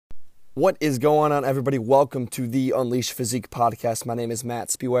What is going on, everybody? Welcome to the Unleash Physique podcast. My name is Matt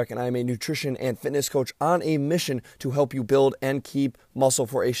Spiewak, and I am a nutrition and fitness coach on a mission to help you build and keep muscle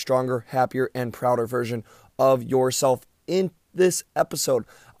for a stronger, happier, and prouder version of yourself. In this episode,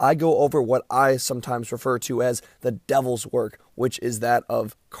 I go over what I sometimes refer to as the devil's work, which is that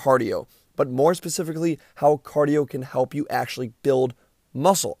of cardio, but more specifically, how cardio can help you actually build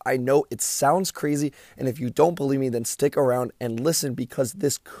muscle. I know it sounds crazy, and if you don't believe me, then stick around and listen because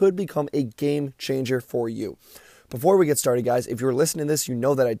this could become a game changer for you. Before we get started, guys, if you're listening to this, you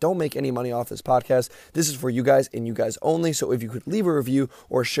know that I don't make any money off this podcast. This is for you guys and you guys only, so if you could leave a review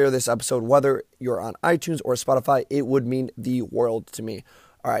or share this episode, whether you're on iTunes or Spotify, it would mean the world to me.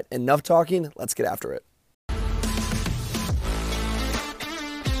 All right, enough talking, let's get after it.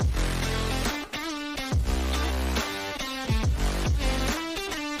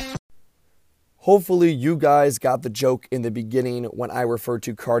 Hopefully you guys got the joke in the beginning when I referred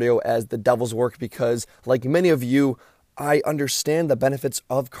to cardio as the devil's work because, like many of you, I understand the benefits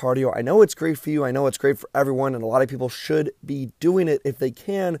of cardio. I know it's great for you. I know it's great for everyone, and a lot of people should be doing it if they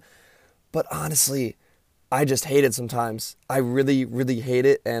can. But honestly, I just hate it sometimes. I really, really hate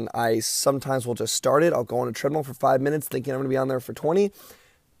it, and I sometimes will just start it. I'll go on a treadmill for 5 minutes thinking I'm going to be on there for 20,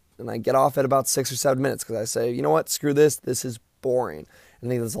 and I get off at about 6 or 7 minutes because I say, you know what, screw this. This is boring. I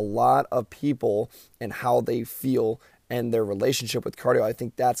think there's a lot of people and how they feel and their relationship with cardio. I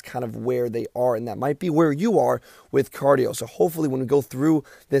think that's kind of where they are, and that might be where you are with cardio. So hopefully when we go through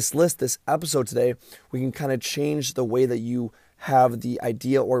this list, this episode today, we can kind of change the way that you have the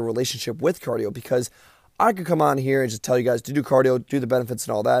idea or relationship with cardio, because I could come on here and just tell you guys to do cardio, do the benefits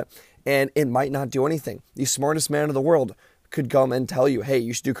and all that, and it might not do anything. The smartest man in the world could come and tell you, hey,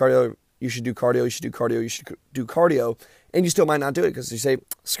 you should do cardio, you should do cardio, you should do cardio, you should do cardio, and you still might not do it because you say,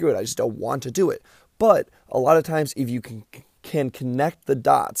 screw it, I just don't want to do it. But a lot of times if you can connect the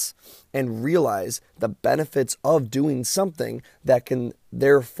dots and realize the benefits of doing something that can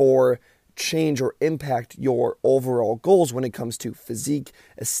therefore change or impact your overall goals when it comes to physique,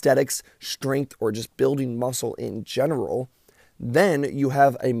 aesthetics, strength, or just building muscle in general, then you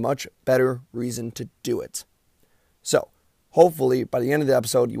have a much better reason to do it. So, hopefully, by the end of the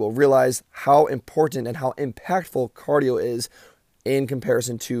episode, you will realize how important and how impactful cardio is in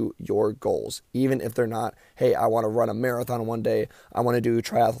comparison to your goals. Even if they're not, hey, I want to run a marathon one day, I want to do a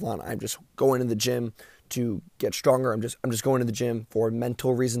triathlon, I'm just going to the gym to get stronger, I'm just going to the gym for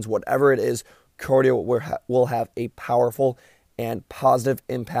mental reasons, whatever it is, cardio will have a powerful and positive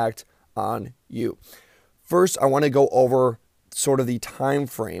impact on you. First, I want to go over sort of the time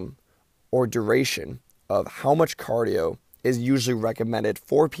frame or duration of how much cardio is usually recommended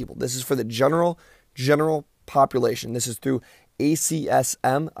for people. This is for the general population. This is through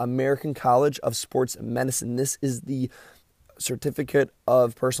ACSM, American College of Sports Medicine. This is the certificate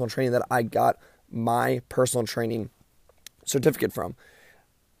of personal training that I got my personal training certificate from.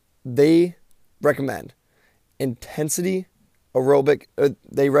 They recommend they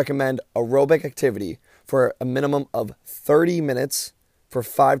recommend aerobic activity for a minimum of 30 minutes for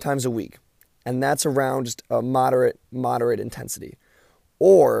 5 times a week. And that's around just a moderate intensity.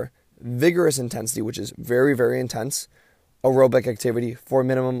 Or vigorous intensity, which is very, very intense, aerobic activity for a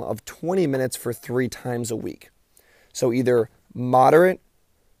minimum of 20 minutes for 3 times a week. So either moderate,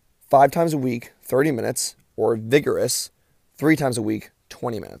 5 times a week, 30 minutes, or vigorous, 3 times a week,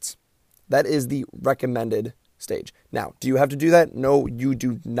 20 minutes. That is the recommended stage. Now, do you have to do that? No, you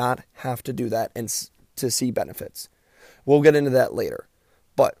do not have to do that and to see benefits. We'll get into that later.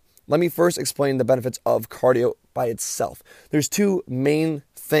 But let me first explain the benefits of cardio by itself. There's 2 main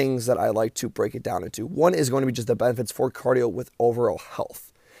things that I like to break it down into. One is going to be just the benefits for cardio with overall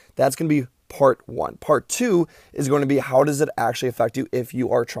health. That's going to be part 1. Part 2 is going to be how does it actually affect you if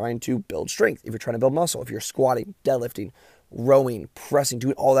you are trying to build strength, if you're trying to build muscle, if you're squatting, deadlifting, rowing, pressing,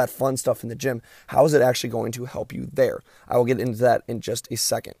 doing all that fun stuff in the gym. How is it actually going to help you there? I will get into that in just a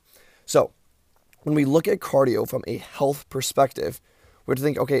second. So when we look at cardio from a health perspective, we have to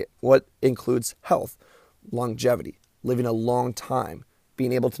think, okay, what includes health? Longevity, living a long time,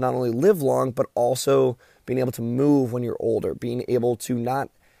 being able to not only live long, but also being able to move when you're older, being able to not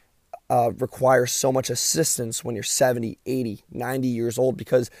require so much assistance when you're 70, 80, 90 years old.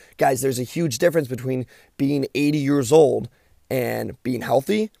 Because, guys, there's a huge difference between being 80 years old and being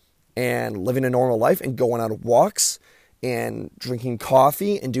healthy and living a normal life and going on walks and drinking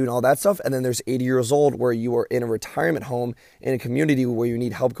coffee and doing all that stuff. And then there's 80 years old where you are in a retirement home in a community where you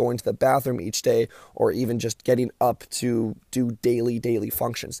need help going to the bathroom each day or even just getting up to do daily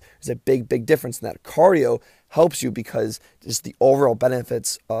functions. There's a big difference in that. Cardio helps you because just the overall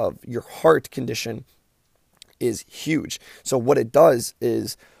benefits of your heart condition is huge. So what it does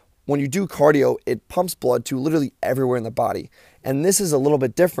is when you do cardio, it pumps blood to literally everywhere in the body. And this is a little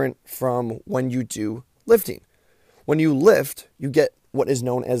bit different from when you do lifting. When you lift, you get what is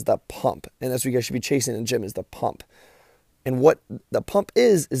known as the pump. And that's what you guys should be chasing in the gym, is the pump. And what the pump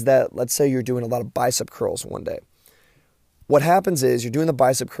is that, let's say you're doing a lot of bicep curls one day. What happens is you're doing the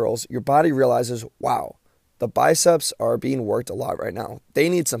bicep curls, your body realizes, wow, the biceps are being worked a lot right now. They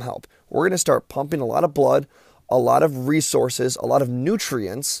need some help. We're going to start pumping a lot of blood, a lot of resources, a lot of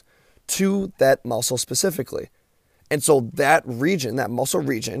nutrients to that muscle specifically. And so that region, that muscle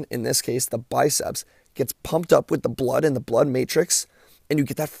region, in this case, the biceps, gets pumped up with the blood and the blood matrix, and you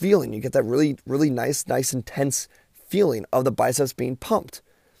get that feeling. You get that really, really nice, intense feeling of the biceps being pumped.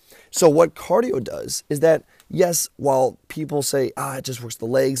 So what cardio does is that, yes, while people say, it just works the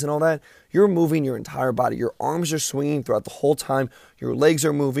legs and all that, you're moving your entire body. Your arms are swinging throughout the whole time. Your legs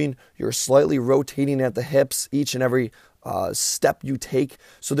are moving. You're slightly rotating at the hips each and every step you take.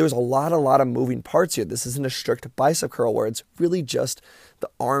 So there's a lot of moving parts here. This isn't a strict bicep curl where it's really just the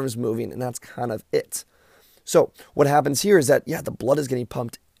arms moving, and that's kind of it. So what happens here is that, the blood is getting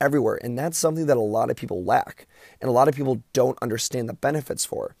pumped everywhere, and that's something that a lot of people lack, and a lot of people don't understand the benefits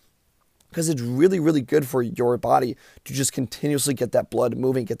for. Because it's really, really good for your body to just continuously get that blood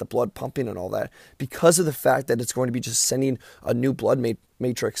moving, get the blood pumping and all that, because of the fact that it's going to be just sending a new blood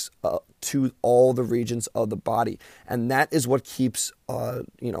matrix to all the regions of the body. And that is what keeps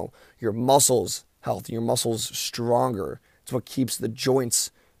your muscles healthy, your muscles stronger. It's what keeps the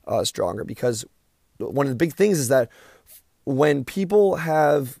joints stronger, because one of the big things is that when people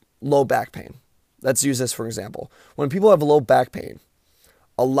have low back pain, let's use this for example. When people have low back pain,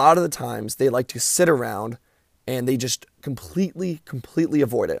 a lot of the times they like to sit around and they just completely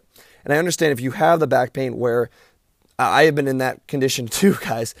avoid it. And I understand if you have the back pain, where I have been in that condition too,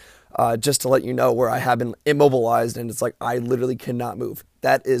 guys, just to let you know, where I have been immobilized and it's like I literally cannot move.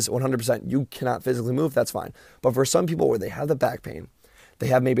 That is 100%. You cannot physically move, that's fine. But for some people where they have the back pain, they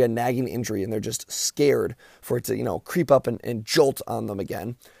have maybe a nagging injury and they're just scared for it to, creep up and jolt on them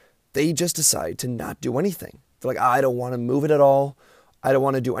again, they just decide to not do anything. They're like, I don't want to move it at all. I don't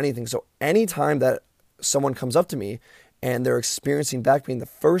want to do anything. So anytime that someone comes up to me and they're experiencing back pain, the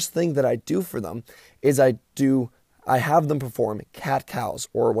first thing that I do for them is I have them perform cat-cows,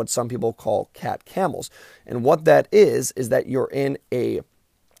 or what some people call cat-camels. And what that is that you're in a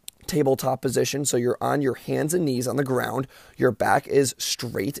tabletop position. So you're on your hands and knees on the ground. Your back is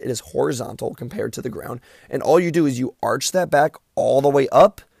straight. It is horizontal compared to the ground. And all you do is you arch that back all the way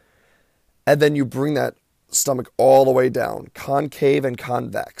up, and then you bring that stomach all the way down, concave and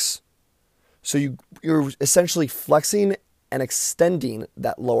convex. So you're essentially flexing and extending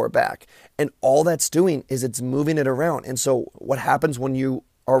that lower back. And all that's doing is it's moving it around. And so what happens when you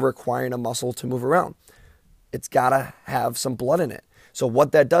are requiring a muscle to move around? It's got to have some blood in it. So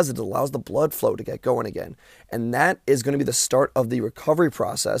what that does is it allows the blood flow to get going again. And that is going to be the start of the recovery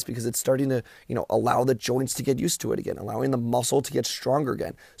process, because it's starting to, allow the joints to get used to it again, allowing the muscle to get stronger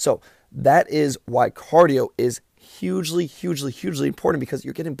again. So that is why cardio is hugely important, because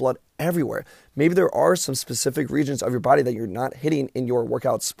you're getting blood everywhere. Maybe there are some specific regions of your body that you're not hitting in your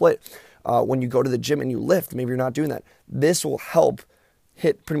workout split. When you go to the gym and you lift, maybe you're not doing that. This will help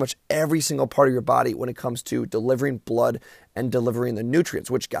hit pretty much every single part of your body when it comes to delivering blood and delivering the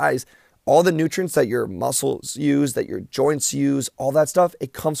nutrients, which, guys, all the nutrients that your muscles use, that your joints use, all that stuff,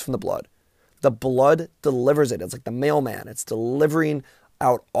 it comes from the blood. The blood delivers it. It's like the mailman. It's delivering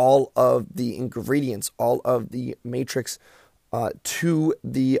out all of the ingredients, all of the matrix to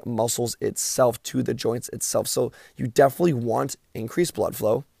the muscles itself, to the joints itself. So you definitely want increased blood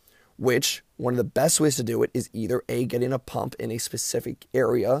flow, which one of the best ways to do it is either getting a pump in a specific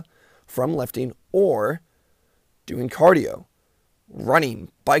area from lifting, or doing cardio,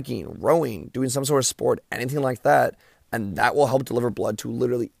 running, biking, rowing, doing some sort of sport, anything like that. And that will help deliver blood to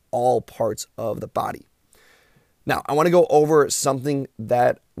literally all parts of the body. Now, I want to go over something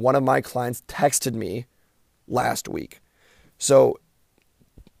that one of my clients texted me last week. So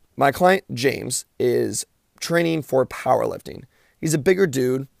my client, James, is training for powerlifting. He's a bigger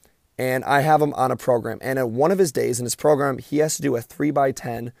dude, and I have him on a program. And at one of his days in his program, he has to do a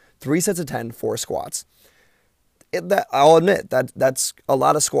 3x10, 3 sets of 10 for squats. I'll admit, that's a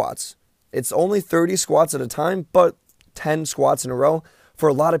lot of squats. It's only 30 squats at a time, but 10 squats in a row, for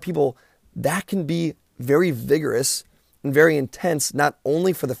a lot of people, that can be very vigorous and very intense, not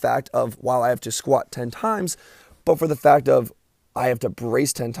only for the fact of, wow, I have to squat 10 times, but for the fact of, I have to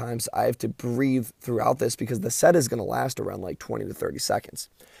brace 10 times. I have to breathe throughout this, because the set is going to last around like 20 to 30 seconds.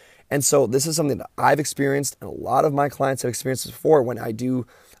 And so this is something that I've experienced, and a lot of my clients have experienced this before when I do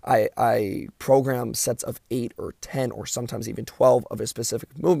I program sets of 8 or 10 or sometimes even 12 of a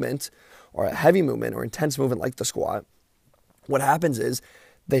specific movement or a heavy movement or intense movement like the squat, what happens is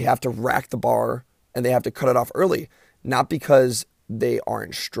they have to rack the bar and they have to cut it off early. Not because they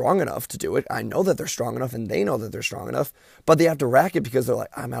aren't strong enough to do it. I know that they're strong enough and they know that they're strong enough, but they have to rack it because they're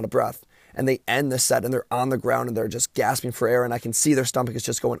like, I'm out of breath. And they end the set and they're on the ground and they're just gasping for air. And I can see their stomach is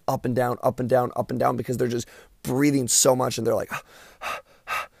just going up and down, up and down, up and down because they're just breathing so much. And they're like,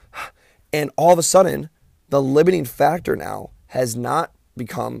 and all of a sudden, the limiting factor now has not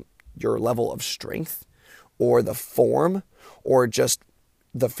become your level of strength or the form or just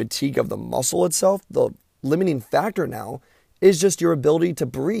the fatigue of the muscle itself. The limiting factor now is just your ability to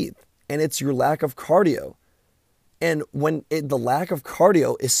breathe, and it's your lack of cardio. And when the lack of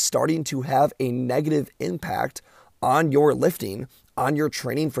cardio is starting to have a negative impact on your lifting, on your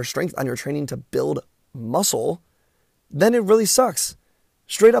training for strength, on your training to build muscle, then it really sucks.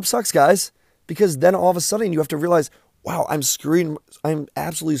 Straight up sucks, guys, because then all of a sudden you have to realize, wow, I'm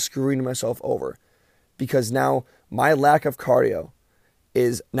absolutely screwing myself over because now my lack of cardio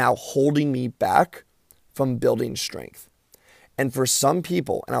is now holding me back from building strength. And for some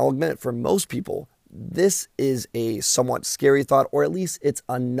people, and I'll admit it, for most people, this is a somewhat scary thought, or at least it's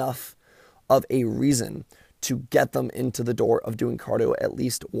enough of a reason to get them into the door of doing cardio at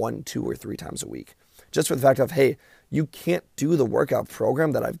least 1, 2, or 3 times a week. Just for the fact of, hey, you can't do the workout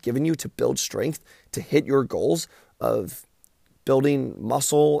program that I've given you to build strength, to hit your goals of building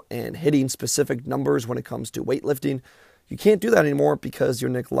muscle and hitting specific numbers when it comes to weightlifting. You can't do that anymore because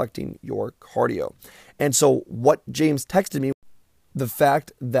you're neglecting your cardio. And so what James texted me, the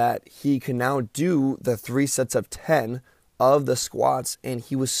fact that he can now do the 3 sets of 10 of the squats, and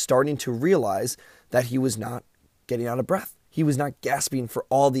he was starting to realize that he was not getting out of breath. He was not gasping for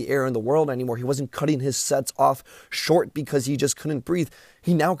all the air in the world anymore. He wasn't cutting his sets off short because he just couldn't breathe.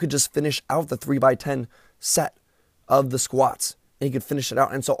 He now could just finish out the 3x10 set of the squats, and he could finish it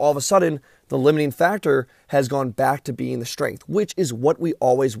out. And so all of a sudden, the limiting factor has gone back to being the strength, which is what we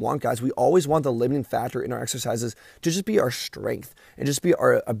always want, guys. We always want the limiting factor in our exercises to just be our strength and just be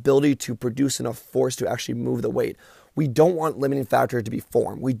our ability to produce enough force to actually move the weight. We don't want limiting factor to be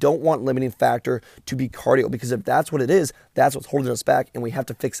form. We don't want limiting factor to be cardio, because if that's what it is, that's what's holding us back, and we have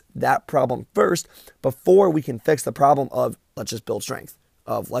to fix that problem first before we can fix the problem of let's just build strength,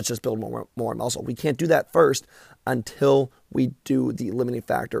 of let's just build more muscle. We can't do that first until we do the limiting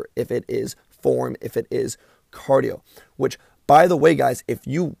factor, if it is form, if it is cardio. Which, by the way, guys, if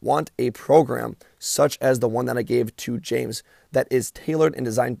you want a program such as the one that I gave to James that is tailored and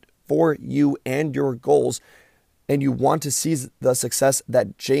designed for you and your goals, and you want to see the success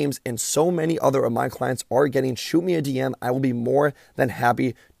that James and so many other of my clients are getting, shoot me a DM. I will be more than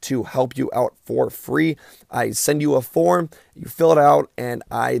happy to help you out for free. I send you a form, you fill it out, and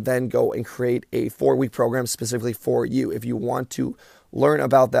I then go and create a 4-week program specifically for you. If you want to learn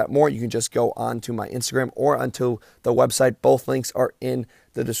about that more, you can just go on to my Instagram or onto the website. Both links are in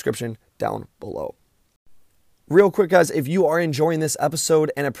the description down below. Real quick, guys, if you are enjoying this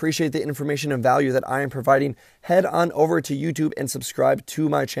episode and appreciate the information and value that I am providing, head on over to YouTube and subscribe to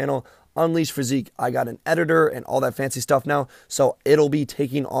my channel, Unleash Physique. I got an editor and all that fancy stuff now, so it'll be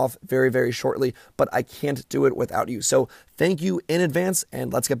taking off very, very shortly, but I can't do it without you. So thank you in advance,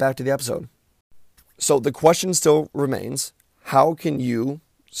 and let's get back to the episode. So the question still remains, how can you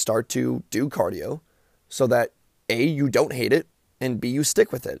start to do cardio so that A, you don't hate it, and B, you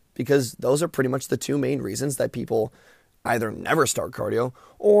stick with it? Because those are pretty much the 2 main reasons that people either never start cardio,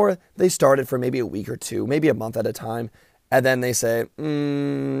 or they start it for maybe a week or 2, maybe a month at a time, and then they say,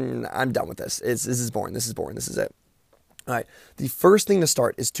 I'm done with this. This is boring. This is boring. This is it. All right. The first thing to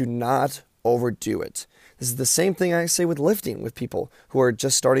start is to not overdo it. This is the same thing I say with lifting with people who are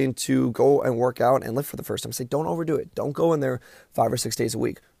just starting to go and work out and lift for the first time. I say, don't overdo it. Don't go in there 5 or 6 days a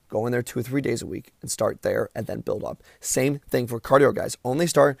week. Go in there 2 or 3 days a week and start there and then build up. Same thing for cardio, guys. Only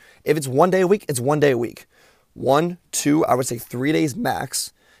start, if it's 1 day a week, it's 1 day a week. 1, 2, I would say 3 days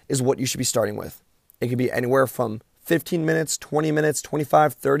max is what you should be starting with. It could be anywhere from 15 minutes, 20 minutes,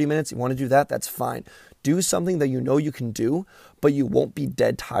 25, 30 minutes. You want to do that? That's fine. Do something that you know you can do, but you won't be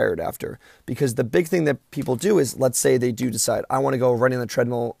dead tired after. Because the big thing that people do is, let's say they do decide, I want to go running on the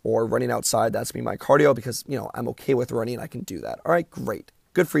treadmill or running outside. That's me, my cardio, because, I'm okay with running. I can do that. All right, great.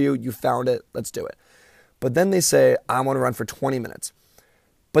 Good for you. You found it. Let's do it. But then they say, I want to run for 20 minutes.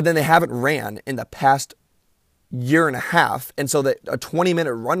 But then they haven't ran in the past year and a half. And so that a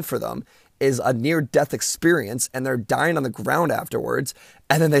 20-minute run for them is a near-death experience, and they're dying on the ground afterwards.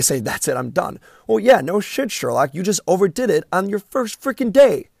 And then they say, that's it, I'm done. Well, yeah, no shit, Sherlock. You just overdid it on your first freaking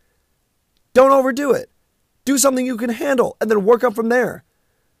day. Don't overdo it. Do something you can handle and then work up from there.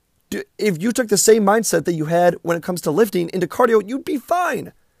 If you took the same mindset that you had when it comes to lifting into cardio, you'd be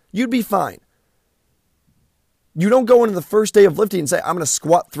fine. You'd be fine. You don't go into the first day of lifting and say, I'm going to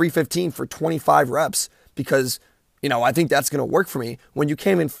squat 315 for 25 reps because, I think that's going to work for me. When you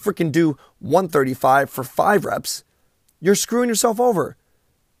came and freaking do 135 for 5 reps, you're screwing yourself over.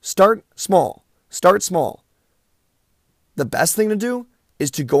 Start small. Start small. The best thing to do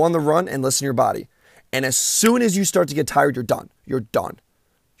is to go on the run and listen to your body. And as soon as you start to get tired, you're done. You're done.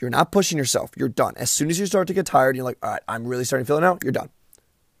 You're not pushing yourself. You're done. As soon as you start to get tired, you're like, all right, I'm really starting to feel it now. You're done.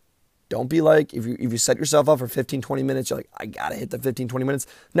 Don't be like, if you set yourself up for 15, 20 minutes, you're like, I got to hit the 15, 20 minutes.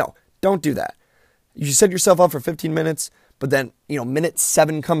 No, don't do that. You set yourself up for 15 minutes, but then, minute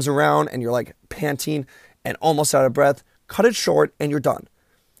 7 comes around and you're like panting and almost out of breath. Cut it short and you're done.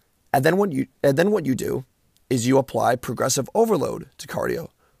 And then what you do is you apply progressive overload to cardio.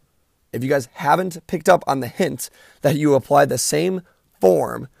 If you guys haven't picked up on the hint that you apply the same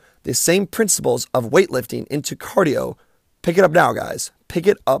form, the same principles of weightlifting into cardio, pick it up now, guys. Pick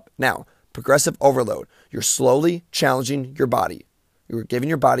it up now. Progressive overload. You're slowly challenging your body. You're giving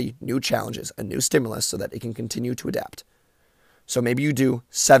your body new challenges, a new stimulus so that it can continue to adapt. So maybe you do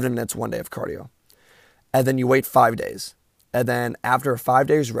 7 minutes one day of cardio, and then you wait 5 days. And then after 5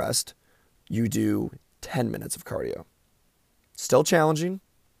 days rest, you do 10 minutes of cardio. Still challenging,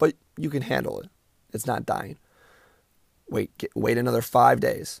 but you can handle it. It's not dying. Wait another 5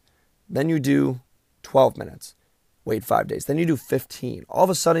 days. Then you do 12 minutes. Wait 5 days. Then you do 15. All of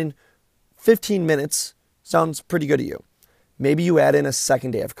a sudden, 15 minutes sounds pretty good to you. Maybe you add in a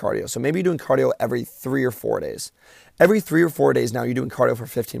second day of cardio. So maybe you're doing cardio every 3 or 4 days. Every 3 or 4 days now, you're doing cardio for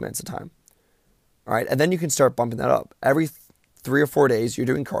 15 minutes a time. All right, and then you can start bumping that up. Every 3 or 4 days, you're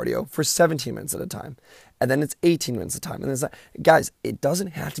doing cardio for 17 minutes at a time. And then it's 18 minutes at a time. And it's like, guys, it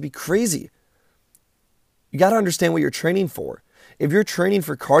doesn't have to be crazy. You got to understand what you're training for. If you're training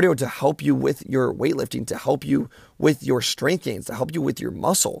for cardio to help you with your weightlifting, to help you with your strength gains, to help you with your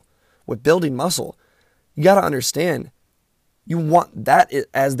muscle, with building muscle, you got to understand you want that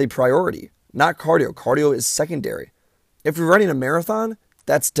as the priority, not cardio. Cardio is secondary. If you're running a marathon,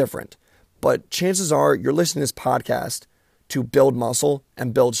 that's different. But chances are you're listening to this podcast to build muscle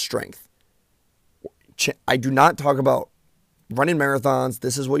and build strength. I do not talk about running marathons.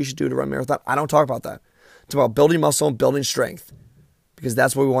 This is what you should do to run a marathon. I don't talk about that. It's about building muscle and building strength because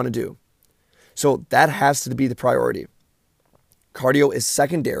that's what we want to do. So that has to be the priority. Cardio is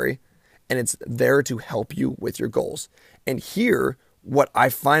secondary and it's there to help you with your goals. And here, what I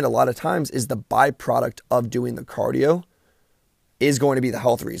find a lot of times is the byproduct of doing the cardio is going to be the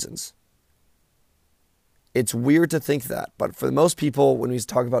health reasons. It's weird to think that, but for most people, when we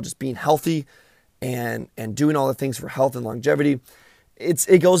talk about just being healthy and doing all the things for health and longevity,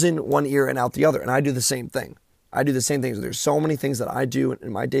 it goes in one ear and out the other. And I do the same thing. There's so many things that I do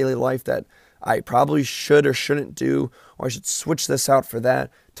in my daily life that I probably should or shouldn't do, or I should switch this out for that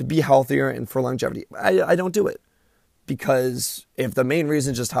to be healthier and for longevity. I don't do it because if the main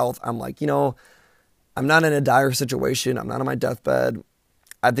reason is just health, I'm like, I'm not in a dire situation. I'm not on my deathbed.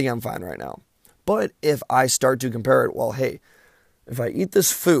 I think I'm fine right now. But if I start to compare it, well, hey, if I eat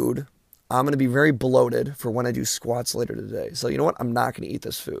this food, I'm going to be very bloated for when I do squats later today. So you know what? I'm not going to eat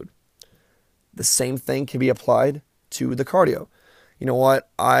this food. The same thing can be applied to the cardio. You know what?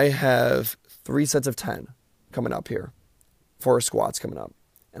 I have 3 sets of 10 coming up here, 4 squats coming up.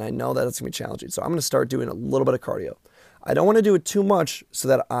 And I know that it's going to be challenging. So I'm going to start doing a little bit of cardio. I don't want to do it too much so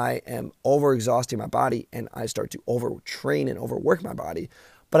that I am overexhausting my body and I start to overtrain and overwork my body.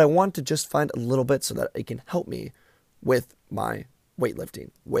 But I want to just find a little bit so that it can help me with my weightlifting,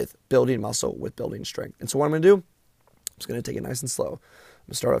 with building muscle, with building strength. And so what I'm going to do, I'm just going to take it nice and slow. I'm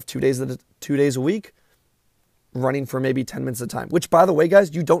going to start off 2 days a week, running for maybe 10 minutes at a time. Which, by the way,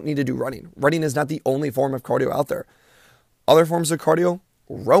 guys, you don't need to do running. Running is not the only form of cardio out there. Other forms of cardio,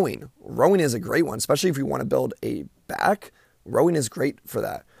 rowing. Rowing is a great one, especially if you want to build a back. Rowing is great for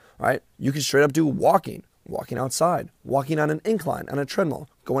that, right? You can straight up do walking outside, walking on an incline, on a treadmill,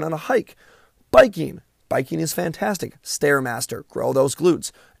 going on a hike, biking. Biking is fantastic. Stairmaster, grow those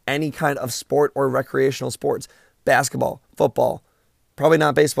glutes. Any kind of sport or recreational sports. Basketball, football, probably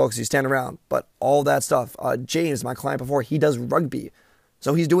not baseball because you stand around, but all that stuff. James, my client before, he does rugby.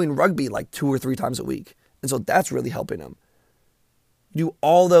 So he's doing rugby like 2 or 3 times a week. And so that's really helping him. Do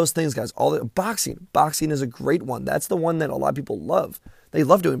all those things, guys. Boxing. Boxing is a great one. That's the one that a lot of people love. They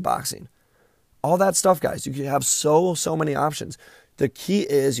love doing boxing. All that stuff, guys. You can have so many options. The key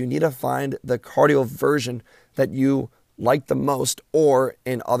is you need to find the cardio version that you like the most, or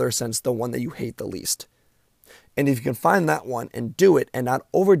in other sense, the one that you hate the least. And if you can find that one and do it and not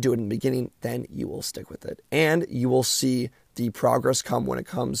overdo it in the beginning, then you will stick with it. And you will see the progress come when it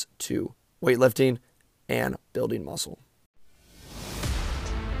comes to weightlifting and building muscle.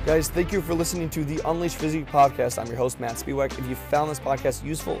 Guys, thank you for listening to the Unleash Physique podcast. I'm your host, Matt Spiewak. If you found this podcast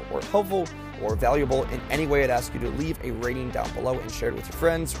useful or helpful or valuable in any way, I'd ask you to leave a rating down below and share it with your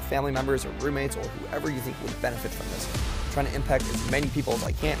friends, or family members, or roommates, or whoever you think would benefit from this. I'm trying to impact as many people as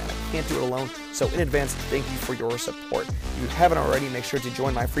I can, and I can't do it alone. So in advance, thank you for your support. If you haven't already, make sure to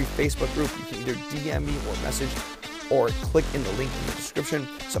join my free Facebook group. You can either DM me or message or click in the link in the description.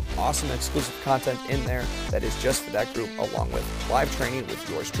 Some awesome exclusive content in there that is just for that group, along with live training with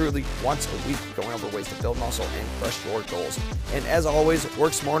yours truly once a week, going over ways to build muscle and crush your goals. And as always,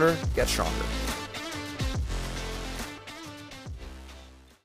 work smarter, get stronger.